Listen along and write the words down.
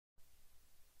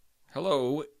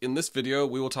Hello, in this video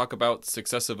we will talk about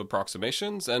successive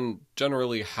approximations and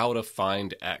generally how to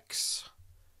find x.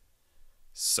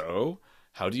 So,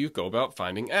 how do you go about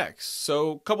finding x?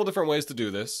 So, a couple different ways to do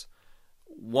this.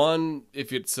 One,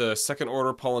 if it's a second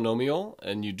order polynomial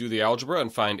and you do the algebra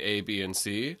and find a, b, and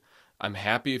c, I'm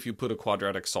happy if you put a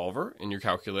quadratic solver in your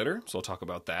calculator, so I'll talk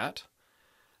about that.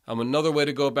 Another way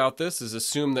to go about this is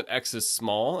assume that x is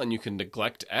small and you can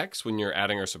neglect x when you're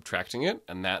adding or subtracting it,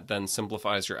 and that then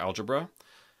simplifies your algebra.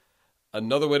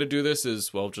 Another way to do this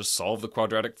is, well, just solve the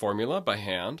quadratic formula by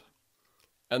hand.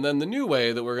 And then the new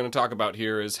way that we're going to talk about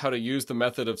here is how to use the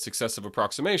method of successive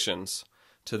approximations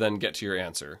to then get to your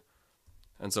answer.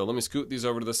 And so let me scoot these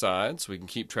over to the side so we can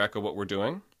keep track of what we're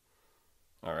doing.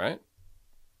 All right.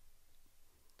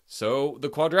 So the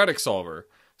quadratic solver.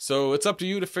 So it's up to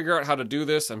you to figure out how to do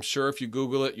this. I'm sure if you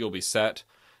Google it, you'll be set.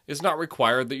 It's not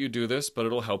required that you do this, but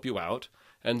it'll help you out.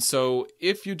 And so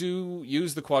if you do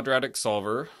use the quadratic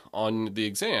solver on the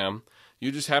exam,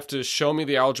 you just have to show me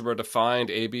the algebra to find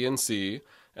a, b, and c,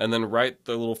 and then write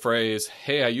the little phrase,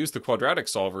 hey, I used the quadratic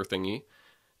solver thingy,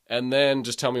 and then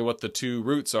just tell me what the two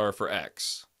roots are for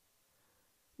x.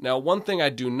 Now, one thing I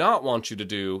do not want you to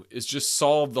do is just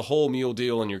solve the whole meal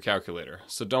deal in your calculator.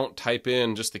 So don't type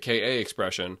in just the Ka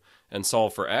expression and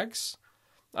solve for x.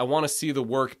 I want to see the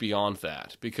work beyond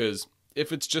that, because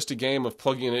if it's just a game of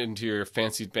plugging it into your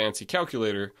fancy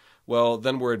calculator, well,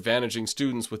 then we're advantaging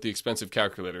students with the expensive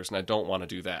calculators, and I don't want to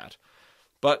do that.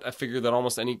 But I figure that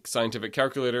almost any scientific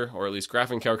calculator, or at least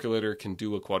graphing calculator, can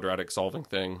do a quadratic solving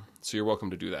thing, so you're welcome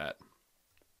to do that.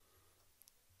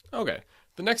 Okay.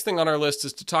 The next thing on our list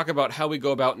is to talk about how we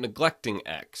go about neglecting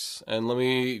x, and let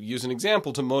me use an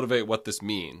example to motivate what this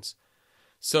means.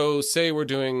 So say we're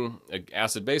doing an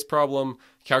acid-base problem,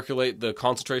 calculate the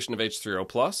concentration of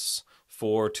H3O+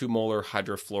 for 2 molar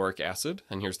hydrofluoric acid,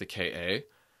 and here's the Ka,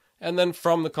 and then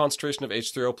from the concentration of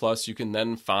H3O+, you can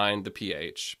then find the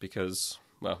pH, because,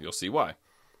 well, you'll see why.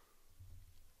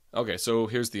 Okay, so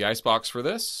here's the icebox for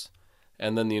this,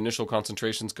 and then the initial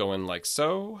concentrations go in like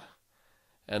so,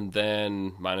 and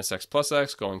then minus x plus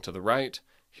x going to the right.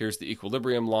 Here's the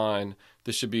equilibrium line.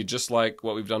 This should be just like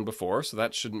what we've done before, so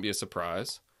that shouldn't be a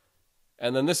surprise.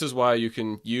 And then this is why you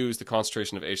can use the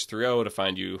concentration of H3O to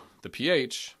find you the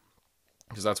pH,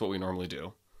 because that's what we normally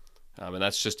do. And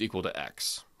that's just equal to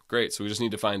x. Great, so we just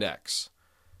need to find x.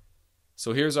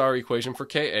 So here's our equation for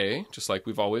Ka, just like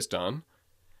we've always done.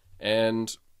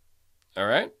 And, all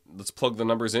right, let's plug the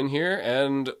numbers in here,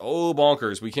 and oh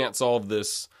bonkers, we can't solve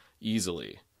this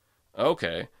easily.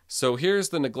 Okay, so here's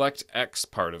the neglect x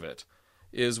part of it,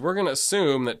 is we're going to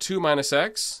assume that 2 minus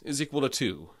x is equal to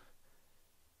 2.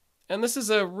 And this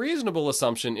is a reasonable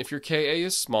assumption if your Ka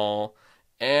is small,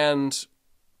 and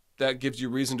that gives you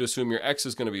reason to assume your x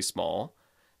is going to be small.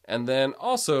 And then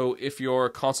also if your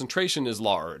concentration is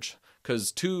large,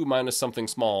 because 2 minus something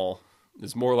small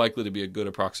is more likely to be a good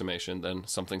approximation than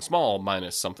something small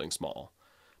minus something small.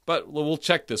 But we'll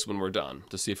check this when we're done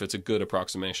to see if it's a good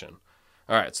approximation.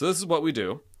 All right, so this is what we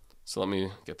do. So let me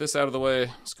get this out of the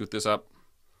way, scoot this up.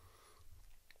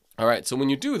 All right, so when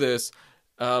you do this,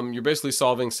 you're basically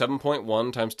solving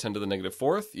 7.1 times 10 to the negative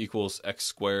fourth equals x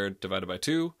squared divided by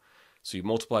 2. So you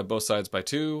multiply both sides by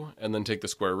 2 and then take the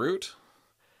square root.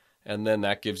 And then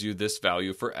that gives you this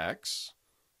value for x.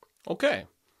 Okay,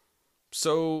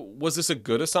 so was this a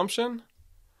good assumption?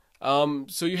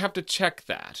 So you have to check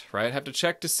that, right? Have to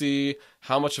check to see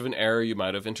how much of an error you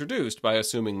might have introduced by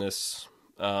assuming this,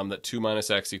 that 2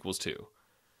 minus x equals 2.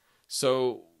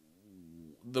 So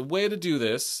the way to do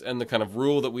this, and the kind of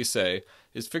rule that we say,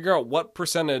 is figure out what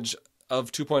percentage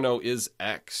of 2.0 is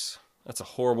x. That's a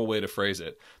horrible way to phrase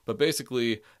it. But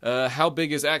basically, how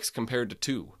big is x compared to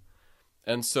 2?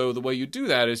 And so the way you do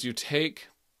that is you take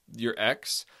your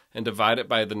x and divide it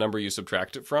by the number you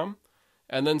subtract it from,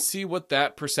 and then see what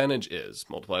that percentage is.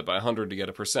 Multiply by 100 to get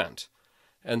a percent.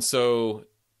 And so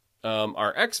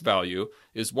our x value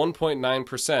is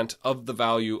 1.9% of the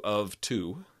value of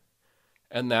 2.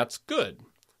 And that's good,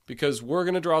 because we're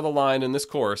going to draw the line in this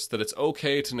course that it's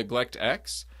okay to neglect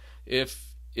x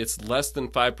if it's less than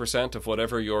 5% of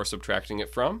whatever you're subtracting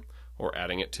it from or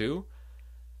adding it to.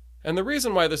 And the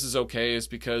reason why this is okay is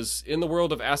because in the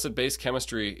world of acid-base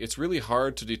chemistry, it's really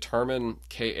hard to determine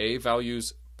Ka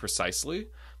values precisely.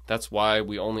 That's why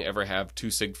we only ever have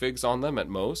 2 sig figs on them at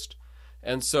most.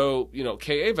 And so,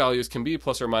 Ka values can be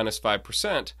plus or minus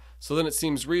 5%, so then it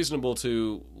seems reasonable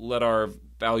to let our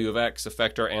value of x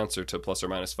affect our answer to plus or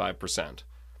minus 5%.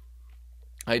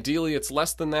 Ideally, it's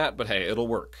less than that, but hey, it'll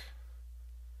work.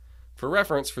 For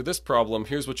reference, for this problem,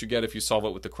 here's what you get if you solve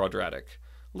it with the quadratic.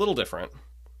 A little different,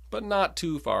 but not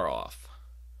too far off.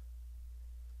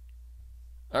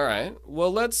 All right,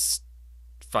 well, let's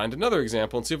find another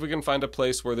example and see if we can find a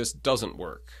place where this doesn't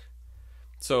work.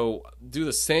 So do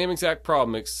the same exact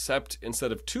problem, except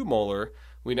instead of 2 molar,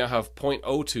 we now have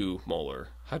 0.02 molar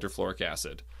hydrofluoric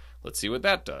acid. Let's see what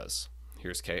that does.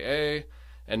 Here's Ka,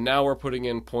 and now we're putting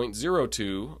in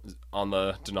 0.02 on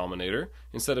the denominator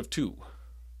instead of 2.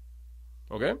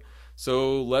 Okay,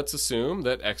 so let's assume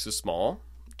that x is small.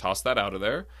 Toss that out of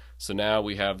there. So now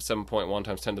we have 7.1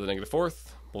 times 10 to the negative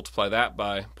 4th. Multiply that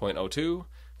by 0.02,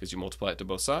 because you multiply it to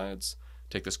both sides.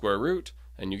 Take the square root,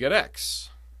 and you get x.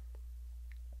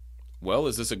 Well,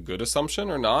 is this a good assumption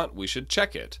or not? We should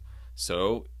check it.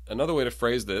 So another way to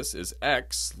phrase this is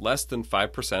x less than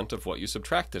 5% of what you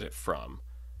subtracted it from.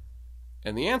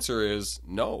 And the answer is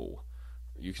no.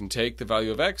 You can take the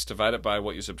value of x, divide it by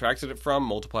what you subtracted it from,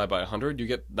 multiply by 100, you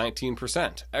get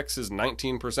 19%. X is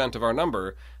 19% of our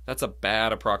number. That's a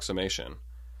bad approximation.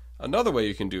 Another way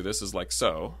you can do this is like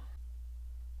so.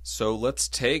 So let's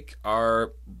take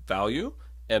our value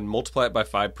and multiply it by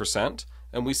 5%.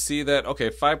 And we see that, okay,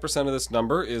 5% of this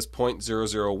number is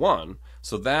 0.001.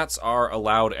 So that's our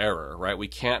allowed error, right? We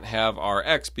can't have our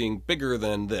x being bigger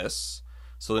than this.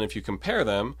 So then if you compare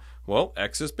them, well,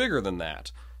 x is bigger than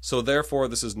that. So therefore,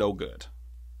 this is no good.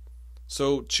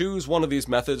 So choose one of these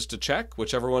methods to check.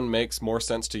 Whichever one makes more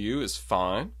sense to you is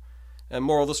fine. And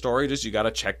moral of the story is you got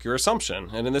to check your assumption.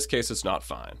 And in this case, it's not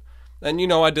fine. And you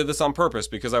know I did this on purpose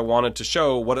because I wanted to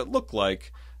show what it looked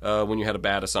like when you had a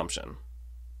bad assumption.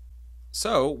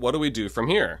 So what do we do from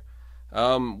here?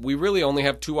 We really only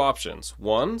have 2 options.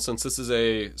 One, since this is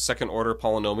a second-order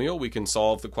polynomial, we can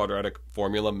solve the quadratic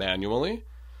formula manually.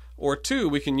 Or 2,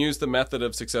 we can use the method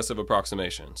of successive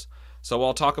approximations. So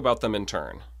I'll talk about them in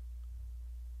turn.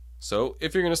 So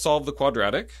if you're going to solve the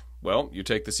quadratic, well, you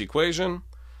take this equation.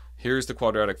 Here's the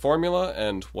quadratic formula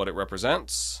and what it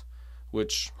represents,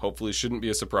 which hopefully shouldn't be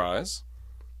a surprise.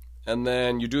 And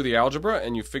then you do the algebra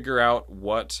and you figure out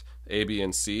what a, b,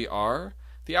 and c are.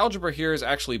 The algebra here is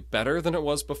actually better than it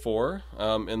was before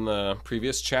in the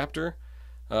previous chapter,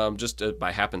 just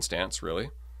by happenstance,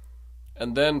 really.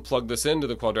 And then plug this into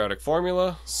the quadratic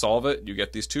formula, solve it, you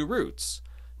get these 2 roots.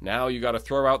 Now you got to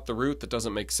throw out the root that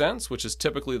doesn't make sense, which is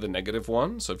typically the negative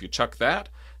one. So if you chuck that,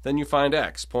 then you find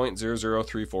x,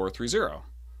 0.003430.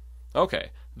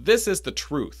 Okay, this is the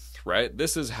truth, right?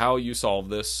 This is how you solve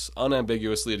this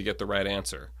unambiguously to get the right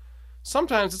answer.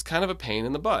 Sometimes it's kind of a pain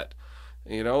in the butt.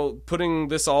 You know, putting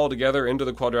this all together into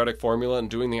the quadratic formula and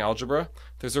doing the algebra,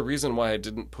 there's a reason why I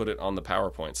didn't put it on the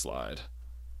PowerPoint slide.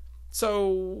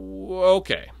 So,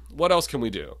 okay, what else can we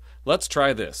do? Let's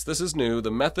try this. This is new,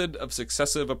 the method of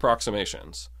successive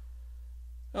approximations.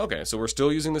 Okay, so we're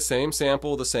still using the same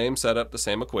sample, the same setup, the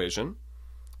same equation.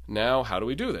 Now, how do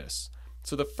we do this?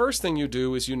 So the first thing you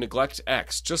do is you neglect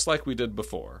x, just like we did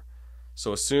before.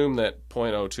 So assume that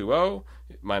 0.020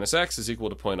 minus x is equal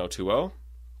to 0.020.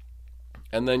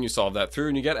 And then you solve that through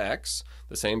and you get x,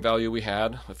 the same value we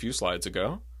had a few slides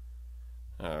ago.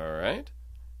 All right.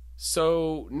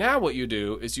 So now what you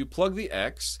do is you plug the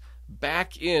x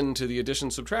back into the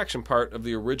addition-subtraction part of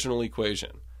the original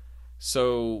equation.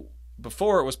 So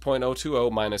before it was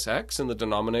 0.020 minus x in the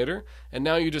denominator, and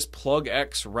now you just plug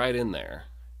x right in there.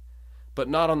 But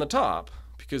not on the top,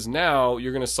 because now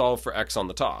you're going to solve for x on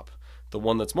the top. The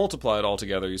one that's multiplied all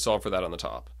together, you solve for that on the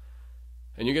top.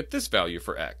 And you get this value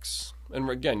for x. And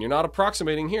again, you're not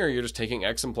approximating here, you're just taking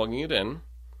x and plugging it in.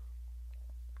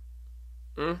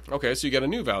 Okay, so you get a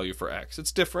new value for x.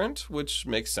 It's different, which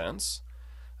makes sense.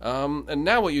 And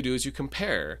now what you do is you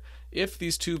compare. If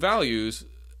these 2 values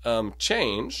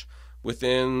change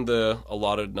within the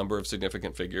allotted number of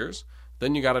significant figures,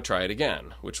 then you got to try it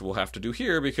again, which we'll have to do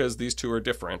here because these 2 are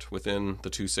different within the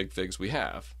 2 sig figs we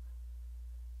have.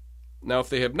 Now, if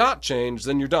they have not changed,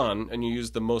 then you're done, and you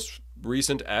use the most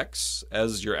recent x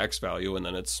as your x value, and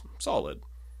then it's solid.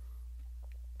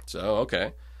 So,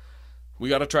 okay. We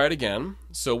got to try it again.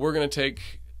 So we're going to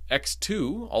take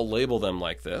x2, I'll label them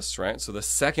like this, right? So the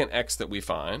second x that we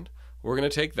find, we're going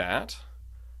to take that,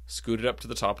 scoot it up to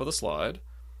the top of the slide,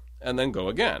 and then go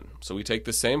again. So we take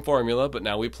the same formula, but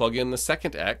now we plug in the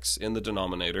second x in the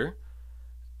denominator,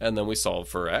 and then we solve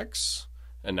for x,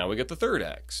 and now we get the third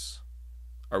x.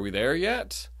 Are we there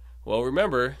yet? Well,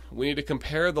 remember, we need to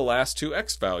compare the last 2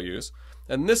 x values,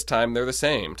 and this time they're the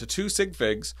same. To 2 sig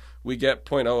figs, we get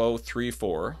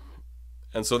 0.0034,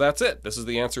 and so that's it. This is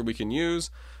the answer we can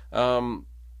use, and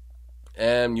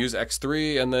use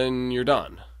x3, and then you're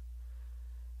done.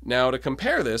 Now, to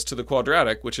compare this to the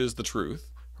quadratic, which is the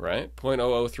truth, right,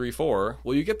 0.0034,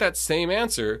 well, you get that same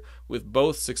answer with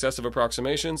both successive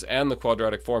approximations and the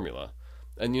quadratic formula.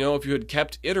 And you know, if you had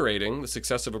kept iterating the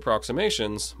successive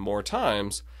approximations more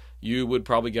times, you would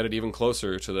probably get it even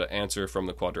closer to the answer from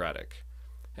the quadratic.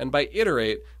 And by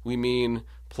iterate, we mean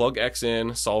plug x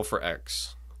in, solve for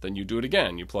x. Then you do it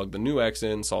again. You plug the new x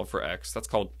in, solve for x. That's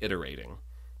called iterating.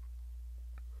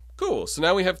 Cool, so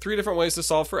now we have 3 different ways to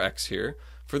solve for x here.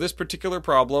 For this particular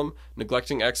problem,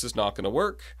 neglecting x is not going to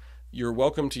work. You're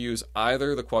welcome to use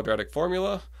either the quadratic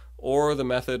formula or the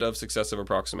method of successive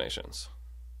approximations.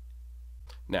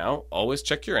 Now, always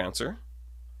check your answer.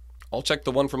 I'll check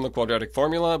the one from the quadratic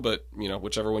formula, but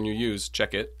whichever one you use,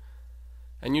 check it.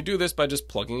 And you do this by just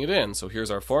plugging it in. So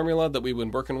here's our formula that we've been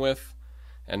working with.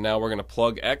 And now we're going to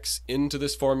plug x into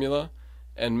this formula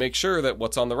and make sure that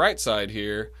what's on the right side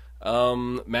here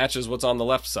matches what's on the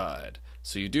left side.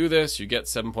 So you do this, you get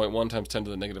 7.1 times 10 to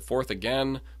the negative 4th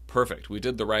again. Perfect, we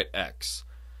did the right x.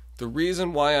 The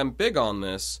reason why I'm big on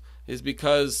this is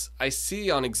because I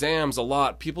see on exams a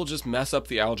lot, people just mess up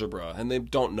the algebra and they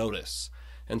don't notice.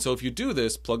 And so if you do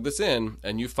this, plug this in,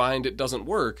 and you find it doesn't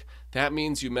work, that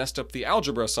means you messed up the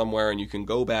algebra somewhere and you can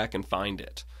go back and find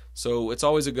it. So it's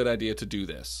always a good idea to do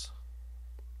this.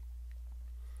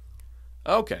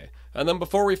 Okay, and then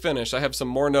before we finish, I have some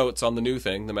more notes on the new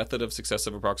thing, the method of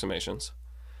successive approximations.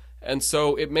 And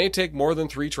so it may take more than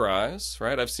 3 tries,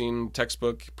 right? I've seen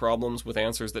textbook problems with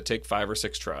answers that take 5 or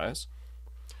 6 tries.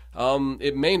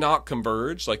 It may not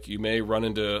converge, like you may run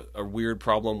into a weird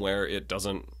problem where it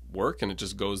doesn't work and it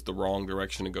just goes the wrong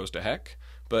direction and goes to heck.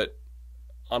 But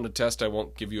on the test, I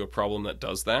won't give you a problem that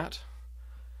does that.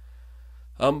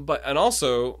 And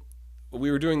also,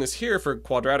 we were doing this here for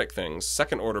quadratic things,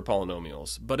 second order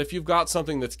polynomials. But if you've got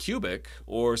something that's cubic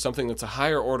or something that's a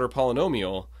higher order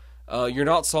polynomial, you're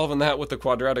not solving that with the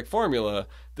quadratic formula.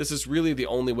 This is really the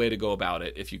only way to go about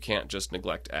it if you can't just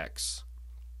neglect x.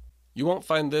 You won't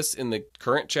find this in the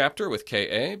current chapter with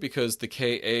Ka because the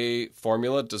Ka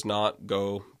formula does not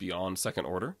go beyond second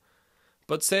order.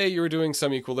 But say you were doing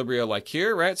some equilibria like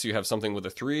here, right? So you have something with a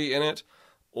 3 in it,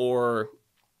 or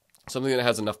something that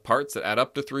has enough parts that add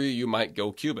up to 3, you might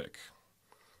go cubic.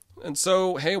 And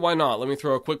so, hey, why not? Let me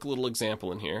throw a quick little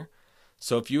example in here.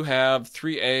 So if you have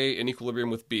 3a in equilibrium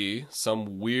with b,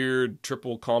 some weird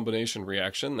triple combination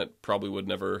reaction that probably would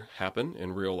never happen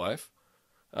in real life,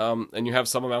 and you have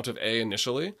some amount of a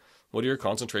initially, what are your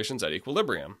concentrations at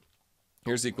equilibrium?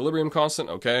 Here's the equilibrium constant,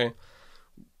 okay.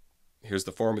 Here's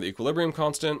the form of the equilibrium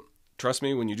constant. Trust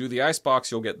me, when you do the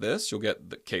icebox, you'll get this. You'll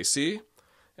get the Kc,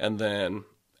 and then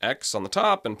x on the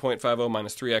top, and 0.50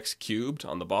 minus 3x cubed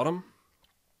on the bottom.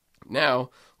 Now,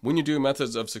 when you do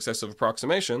methods of successive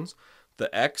approximations,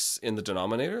 the x in the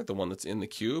denominator, the one that's in the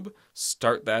cube,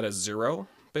 start that as 0,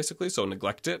 basically, so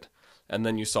neglect it, and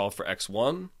then you solve for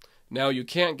x1. Now, you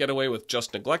can't get away with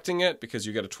just neglecting it because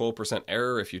you get a 12%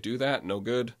 error if you do that, no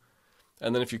good.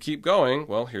 And then if you keep going,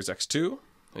 well, here's x2,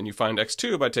 and you find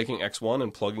x2 by taking x1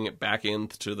 and plugging it back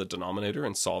into the denominator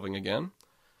and solving again.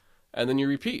 And then you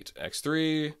repeat,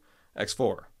 x3,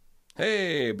 x4.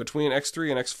 Hey, between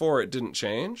x3 and x4 it didn't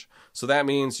change, so that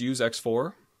means use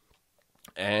x4,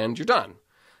 and you're done.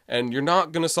 And you're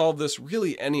not going to solve this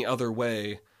really any other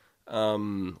way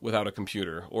without a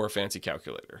computer or a fancy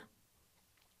calculator.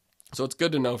 So it's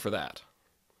good to know for that.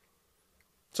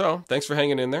 So, thanks for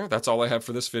hanging in there. That's all I have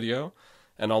for this video.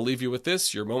 And I'll leave you with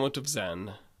this, your moment of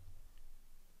zen.